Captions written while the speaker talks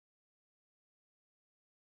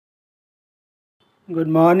Good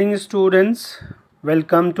morning, students.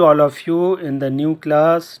 Welcome to all of you in the new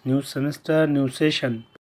class, new semester, new session.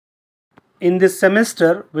 In this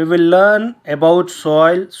semester, we will learn about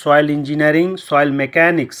soil engineering, soil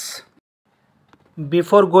mechanics.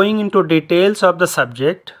 Before going into details of the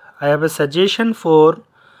subject, I have a suggestion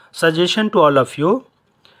to all of you.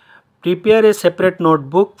 Prepare a separate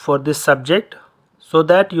notebook for this subject so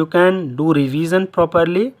that you can do revision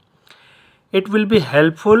properly. It will be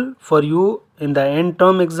helpful for you in the end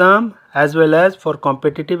term exam as well as for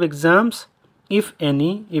competitive exams, if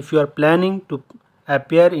any, if you are planning to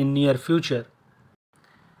appear in near future.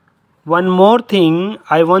 One more thing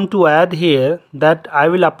I want to add here, that I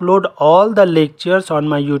will upload all the lectures on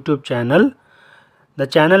my YouTube channel. The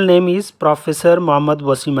channel name is Professor Muhammad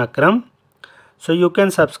Wasim Akram. So you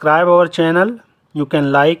can subscribe our channel, you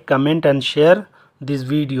can like, comment and share these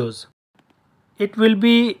videos. It will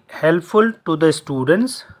be helpful to the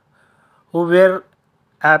students who were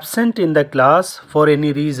absent in the class for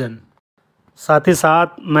any reason. साथ ही साथ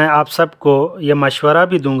मैं आप सबको ये मशवरा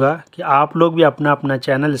भी दूंगा कि आप लोग भी अपना अपना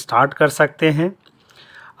चैनल स्टार्ट कर सकते हैं.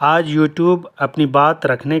 आज YouTube अपनी बात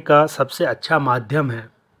रखने का सबसे अच्छा माध्यम है.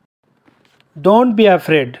 डोंट बी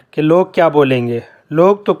अफ्रेड कि लोग क्या बोलेंगे.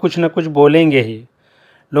 लोग तो कुछ न कुछ बोलेंगे ही.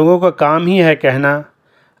 लोगों का काम ही है कहना.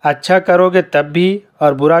 अच्छा करोगे तब भी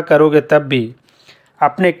और बुरा करोगे तब भी.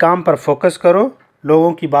 अपने काम पर फोकस करो,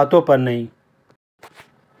 लोगों की बातों पर नहीं.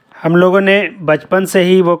 हम लोगों ने बचपन से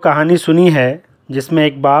ही वो कहानी सुनी है जिसमें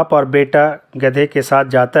एक बाप और बेटा गधे के साथ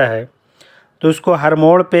जाता है, तो उसको हर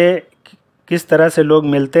मोड़ पे किस तरह से लोग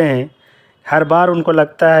मिलते हैं. हर बार उनको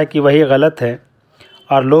लगता है कि वही गलत है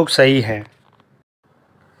और लोग सही हैं.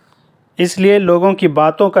 इसलिए लोगों की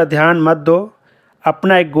बातों का ध्यान मत दो.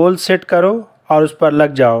 अपना एक गोल सेट करो और उस पर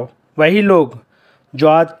लग जाओ. वही लोग जो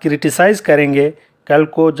आज क्रिटिसाइज़ करेंगे, कल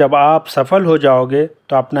को जब आप सफल हो जाओगे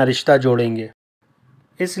तो अपना रिश्ता जोड़ेंगे.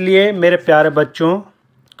 इसलिए मेरे प्यारे बच्चों,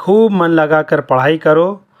 खूब मन लगाकर पढ़ाई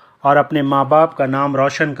करो और अपने माँ बाप का नाम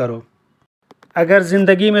रोशन करो. अगर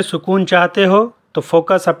ज़िंदगी में सुकून चाहते हो तो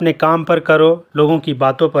फोकस अपने काम पर करो, लोगों की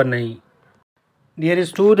बातों पर नहीं. Dear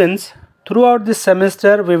students, throughout this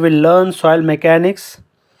semester we will learn soil mechanics,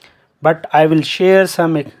 but I will share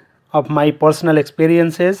some of my personal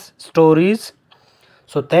experiences, stories.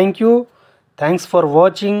 So thank you. Thanks for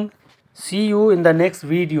watching. See you in the next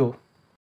video.